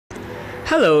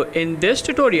Hello, in this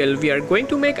tutorial we are going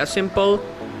to make a simple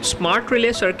smart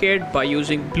relay circuit by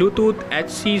using Bluetooth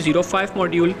HC05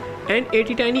 module and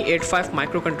ATtiny85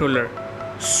 microcontroller.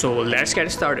 So let's get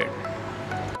started.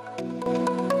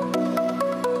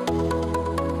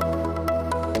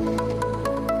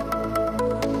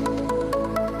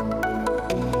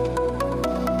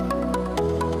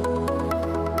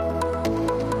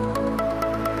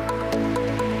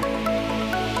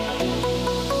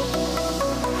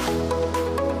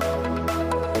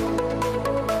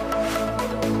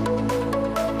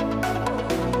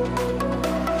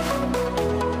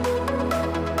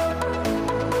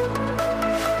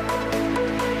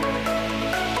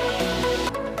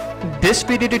 This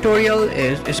video tutorial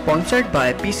is sponsored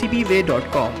by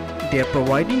PCBWay.com. They are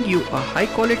providing you a high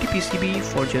quality PCB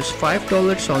for just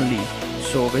 $5 only.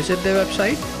 So visit their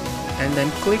website and then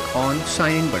click on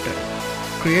sign in button.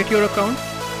 Create your account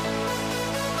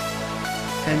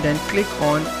and then click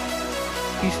on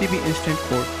PCB instant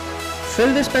code.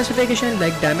 Fill the specification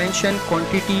like dimension,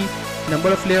 quantity, number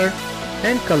of layer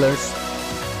and colors,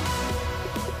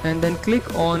 and then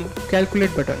click on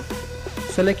calculate button.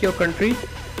 Select your country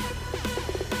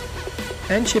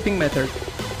and shipping method.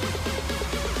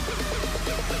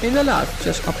 In the last,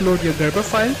 just upload your Gerber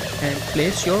file and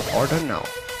place your order now.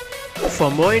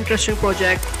 For more interesting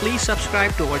projects, please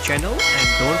subscribe to our channel and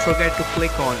don't forget to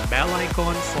click on bell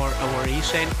icon for our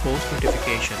recent post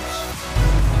notifications.